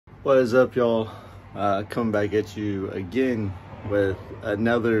What is up, y'all? Coming back at you again with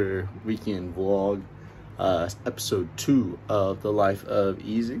another weekend vlog, episode 2 of The Life of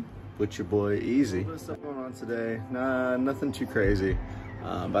Easy with your boy Easy. What's up going on today? Nah, nothing too crazy.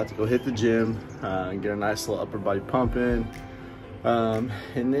 About to go hit the gym, get a nice little upper body pumping, and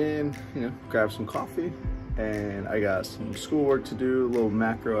then, grab some coffee. And I got some schoolwork to do, a little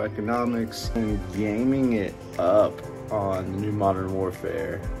macroeconomics, and gaming it up on the new Modern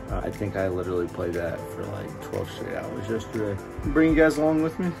Warfare. I think I literally played that for like 12 straight hours yesterday. Bring you guys along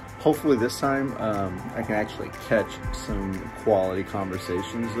with me. Hopefully this time I can actually catch some quality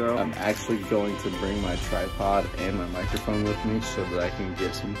conversations though. I'm actually going to bring my tripod and my microphone with me so that I can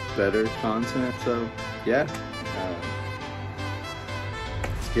get some better content. So yeah,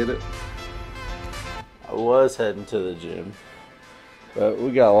 let's get it. I was heading to the gym, but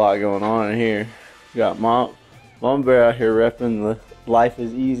we got a lot going on in here. We got Mom Bear out here repping the Life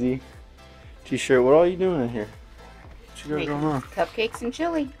is Easy t-shirt. What are you doing in here? What you got going on? Cupcakes and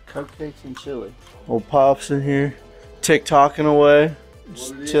chili. Cupcakes and chili. Old Pop's in here, TikToking away,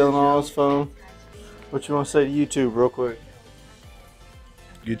 just chilling on his phone. What you want to say to YouTube real quick?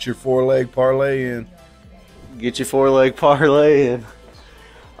 Get your 4-leg parlay in. Get your 4-leg parlay in.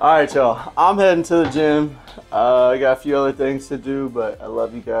 Alright, y'all, I'm heading to the gym. I got a few other things to do, but I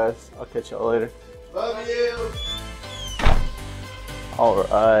love you guys. I'll catch y'all later. Love you.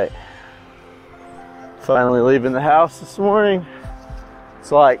 Alright. Finally leaving the house this morning.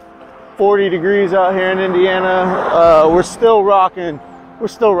 It's like 40 degrees out here in Indiana. We're still rocking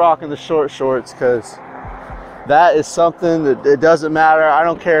the short shorts because that is something that it doesn't matter. I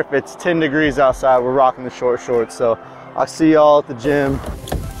don't care if it's 10 degrees outside, we're rocking the short shorts. So I'll see y'all at the gym.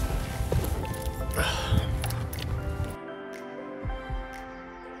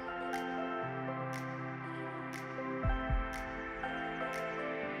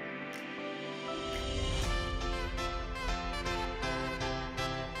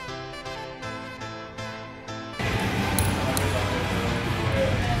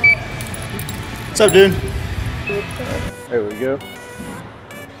 What's up, dude? There we go.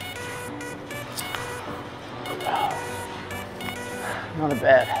 Not a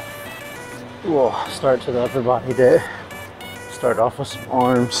bad little start to the upper body day. Start off with some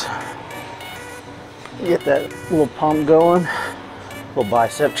arms. Get that little pump going. Little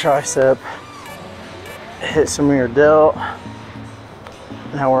bicep, tricep. Hit some rear delt.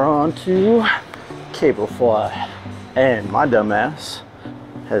 Now we're on to cable fly. And my dumbass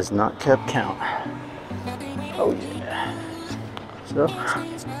has not kept count. Oh yeah. So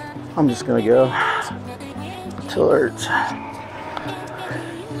I'm just gonna go till it hurts.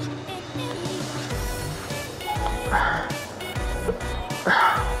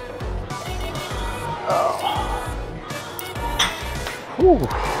 Oh. Whew.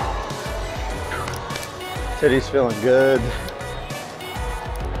 Teddy's feeling good.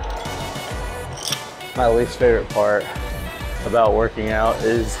 My least favorite part about working out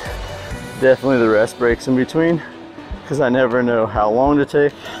is definitely the rest breaks in between, because I never know how long to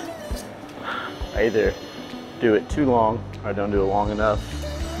take. I either do it too long or I don't do it long enough,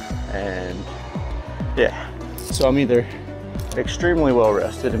 and yeah, so I'm either extremely well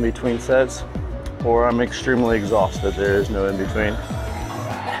rested in between sets or I'm extremely exhausted. There is no in between.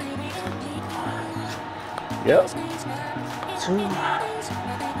 Yep. 2,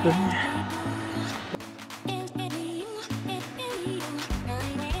 3.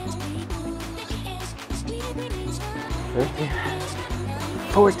 15,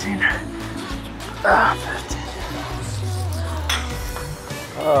 14, 15.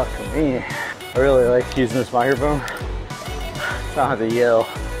 Oh, come here. I really like using this microphone. I don't have to yell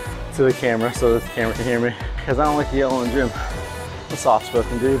to the camera so that the camera can hear me, because I don't like to yell in the gym. I'm a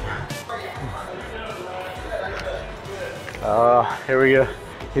soft-spoken dude. Here we go.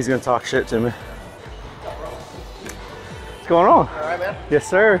 He's gonna talk shit to me. What's going on? All right, man. Yes,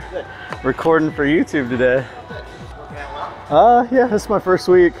 sir. Good. Recording for YouTube today. Working out well? Yeah, this is my first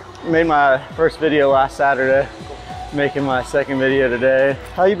week. Made my first video last Saturday. Making my second video today.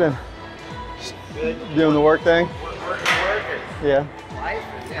 How you been? Good. Doing the work thing? Working. Yeah. Life.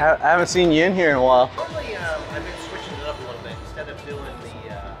 I haven't seen you in here in a while. Probably, I've been switching it up a little bit. Instead of doing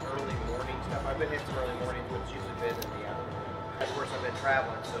the early morning stuff, I've been hitting some early mornings, which usually been in the afternoon. Of course, I've been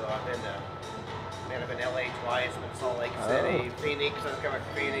traveling, so I've been in LA twice, I've been in Salt Lake City, Phoenix. I was coming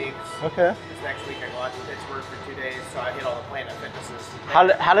from Phoenix. Okay. This next week I go out to Pittsburgh for 2 days, so I hit all the Planet Fitnesses.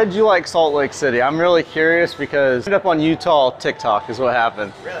 How did you like Salt Lake City? I'm really curious because I ended up on Utah TikTok is what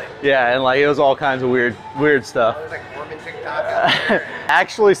happened. Really? Yeah, and like it was all kinds of weird stuff. There's like Mormon TikTok out there.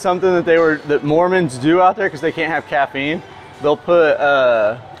 Actually, something that Mormons do out there because they can't have caffeine. They'll put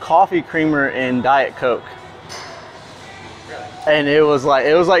coffee creamer in Diet Coke. And it was like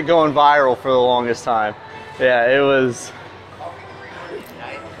going viral for the longest time. Yeah, it was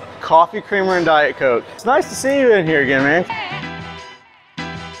coffee creamer and Diet Coke. It's nice to see you in here again, man.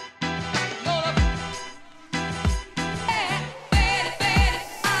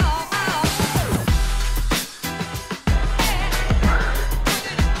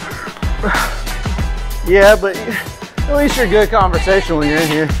 Yeah, but at least you're a good conversation when you're in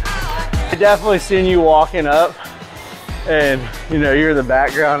here. I definitely seen you walking up and you know, you're in the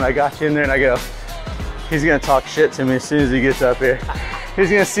background. I got you in there and I go, he's gonna talk shit to me as soon as he gets up here. He's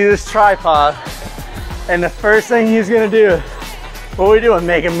gonna see this tripod and the first thing he's gonna do, what are we doing,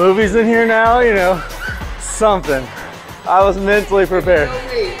 making movies in here now? You know, something. I was mentally prepared.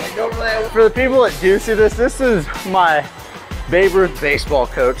 For the people that do see this, this is my Babe Ruth baseball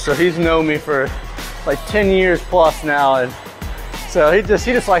coach. So he's known me for like 10 years plus now, and so he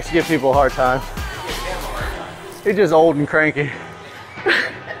just likes to give people a hard time. He's just old and cranky.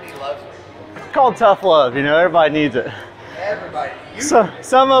 It's called tough love, you know, everybody needs it. Everybody. So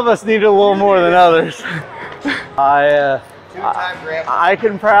some of us need it a little more than others. I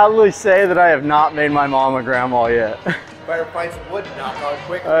can proudly say that I have not made my mom a grandma yet. Better find some wood to knock on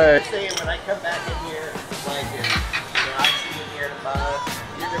quick. Right. Saying when I come back in here, like you know, I see you here tomorrow,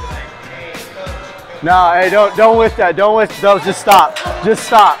 you're gonna be like, hey, coach. No, hey, don't with that. Don't just stop. Just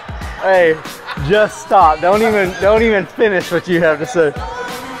stop. Hey, just stop. Don't even finish what you have to say.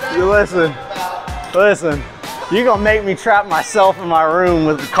 You listen. You're gonna make me trap myself in my room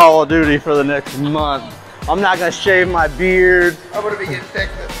with Call of Duty for the next month. I'm not gonna shave my beard. I'm gonna be getting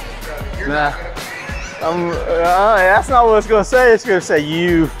text messages from you. You're Nah. not gonna be. That's not what it's gonna say. It's gonna say,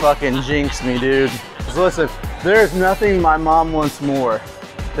 you fucking jinxed me, dude. 'Cause listen, there's nothing my mom wants more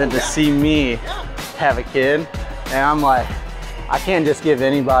than to see me have a kid. And I'm like, I can't just give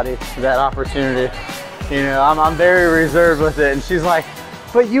anybody that opportunity. You know, I'm very reserved with it. And she's like,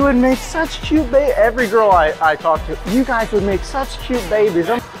 but you would make such cute babies. Every girl I talk to, you guys would make such cute babies.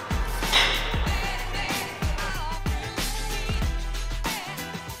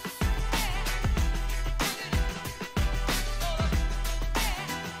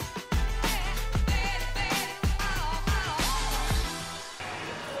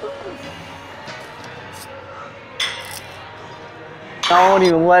 I won't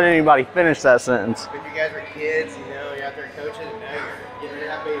even let anybody finish that sentence. When you guys were kids, you know, you're out there coaching, and now you're getting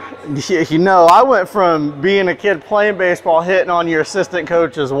that baby. Yeah, you know, I went from being a kid playing baseball, hitting on your assistant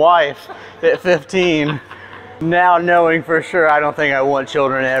coach's wife at 15, now knowing for sure I don't think I want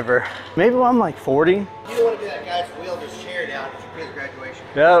children ever. Maybe when I'm like 40. You don't want to be that guy who wheeled his chair down at your kid's graduation.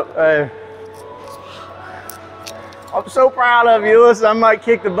 Nope. I'm so proud of you. Listen, I might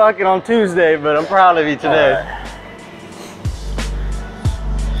kick the bucket on Tuesday, but I'm proud of you today.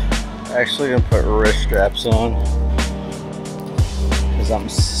 Actually gonna put wrist straps on because I'm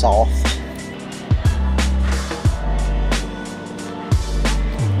soft.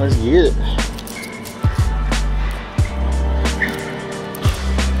 Let's get it.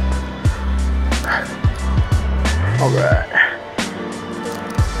 All right.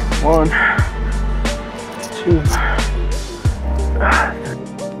 1, 2.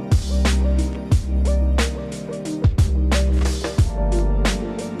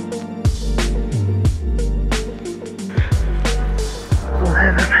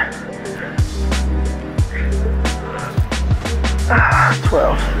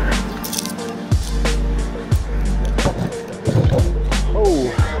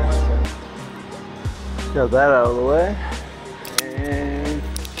 Got that out of the way, and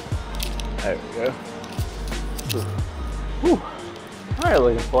there we go. Whew. I'm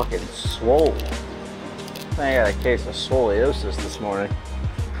looking fucking swole. I think I got a case of scoliosis this morning.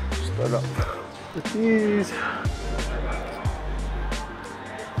 Start up with these.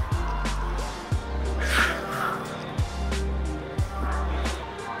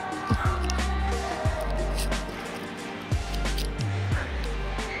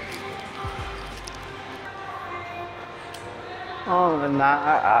 On the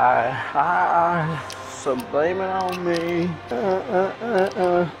night, so blame it on me.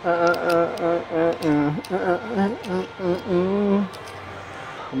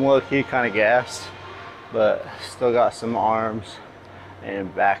 I'm low-key kind of gassed, but still got some arms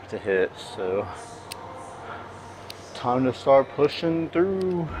and back to hit, so time to start pushing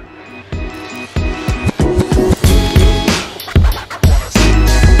through.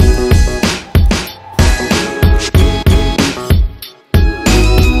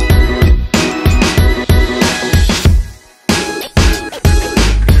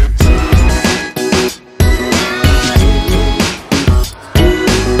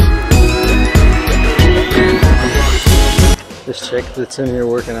 chick that's in here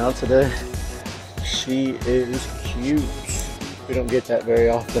working out today. She is cute. We don't get that very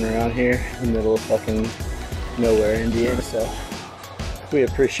often around here in the middle of fucking nowhere, Indiana, so we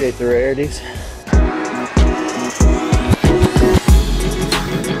appreciate the rarities.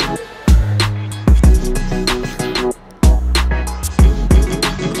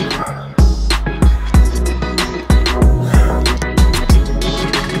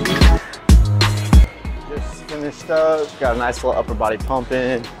 Up, got a nice little upper body pump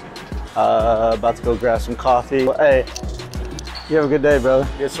in. About to go grab some coffee. Hey, you have a good day, brother.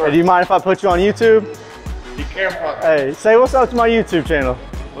 Yes, sir. Hey, do you mind if I put you on YouTube? Be careful. Hey, say what's up to my YouTube channel.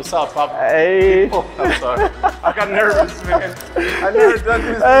 What's up, Papa? Hey. Oh, I'm sorry. I got nervous, man. I've never done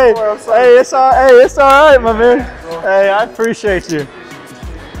this Hey, before. I'm sorry. hey, it's all right, my man. Hey, I appreciate you.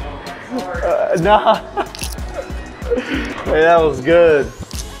 Nah. Hey, that was good.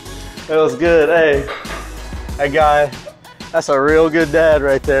 That was good. Hey. That guy, that's a real good dad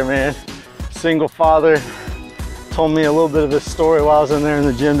right there, man. Single father. Told me a little bit of his story while I was in there in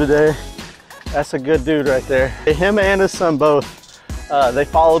the gym today. That's a good dude right there. Him and his son both, they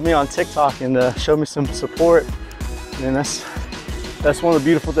followed me on TikTok and showed me some support. And that's one of the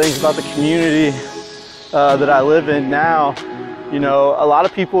beautiful things about the community that I live in now. You know, a lot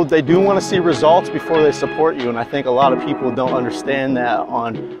of people, they do want to see results before they support you. And I think a lot of people don't understand that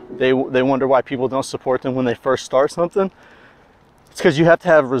they wonder why people don't support them when they first start something. It's because you have to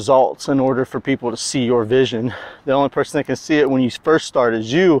have results in order for people to see your vision. The only person that can see it when you first start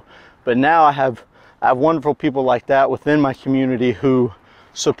is you. But now I have wonderful people like that within my community who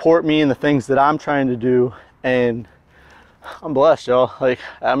support me in the things that I'm trying to do. And I'm blessed, y'all. Like,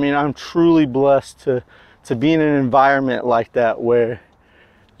 I mean, I'm truly blessed to be in an environment like that where,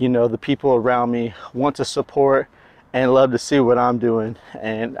 you know, the people around me want to support and love to see what I'm doing.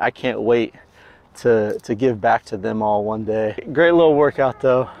 And I can't wait to give back to them all one day. Great little workout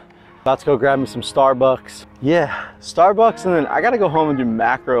though. About to go grab me some Starbucks. Yeah, Starbucks, and then I gotta go home and do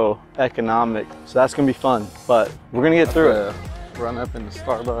macroeconomics. So that's gonna be fun, but we're gonna get through it. Run up into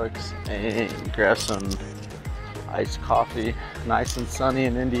Starbucks and grab some iced coffee. Nice and sunny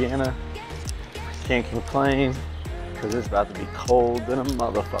in Indiana. Can't complain because it's about to be cold than a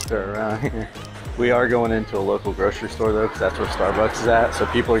motherfucker around here. We are going into a local grocery store though, because that's where Starbucks is at. So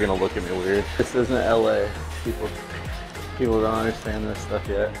people are gonna look at me weird. This isn't LA. People don't understand this stuff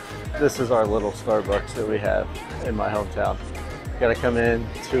yet. This is our little Starbucks that we have in my hometown. Gotta come in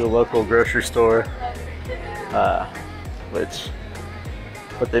to a local grocery store, but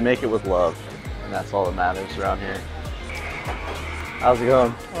they make it with love, and that's all that matters around here. How's it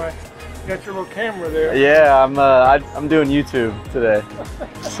going? All right. You got your little camera there. Yeah, I'm doing YouTube today.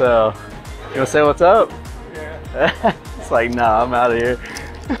 So, you wanna say what's up? Yeah. It's like, nah, I'm out of here.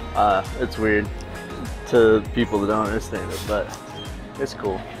 It's weird to people that don't understand it, but it's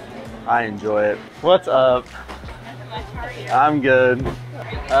cool. I enjoy it. What's up? I'm good.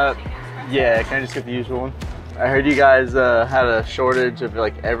 Yeah, can I just get the usual one? I heard you guys had a shortage of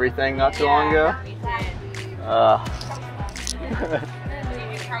like everything not too long ago.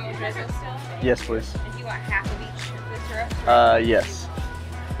 Yes, please. If you want half of each of the syrup. Yes.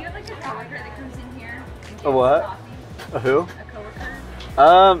 You have like a coworker that comes in here. A what? Coffee. A who? A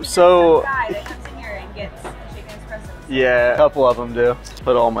coworker. So. A guy that comes in here and gets a shaken espresso. Yeah, a couple of them do.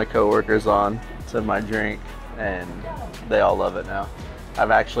 Put all my coworkers on to my drink, and they all love it now.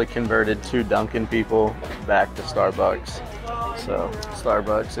 I've actually converted 2 Dunkin' people back to Starbucks. So,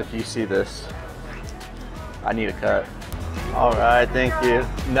 Starbucks, if you see this, I need a cut. All right, thank you.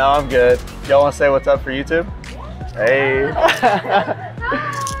 No, I'm good. Y'all want to say what's up for YouTube? Hey.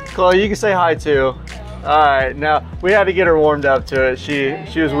 Chloe, you can say hi too. All right, now we had to get her warmed up to it. She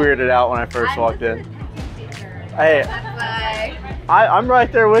was weirded out when I first walked in. Hey, I'm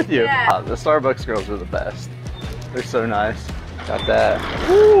right there with you. Yeah. The Starbucks girls are the best. They're so nice. Got that.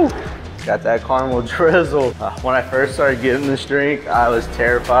 Woo! Got that caramel drizzle. When I first started getting this drink, I was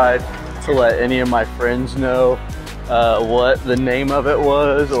terrified to let any of my friends know what the name of it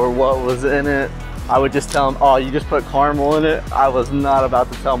was or what was in it. I would just tell them, oh, you just put caramel in it. I was not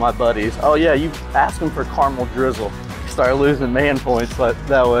about to tell my buddies, oh yeah, you asked them for caramel drizzle. Start losing man points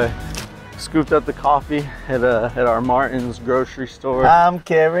that way. Scooped up the coffee at our Martin's grocery store. I'm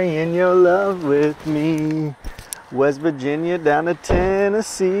carrying your love with me. West Virginia down to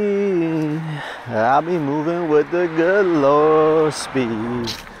Tennessee. I'll be moving with the good Lord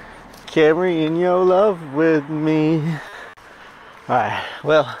speed. Carrying your love with me. All right,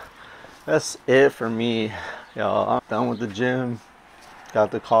 well, that's it for me, y'all. I'm done with the gym.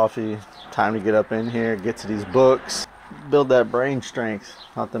 Got the coffee. Time to get up in here, get to these books. Build that brain strength,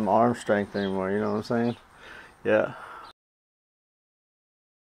 not them arm strength anymore, you know what I'm saying? Yeah.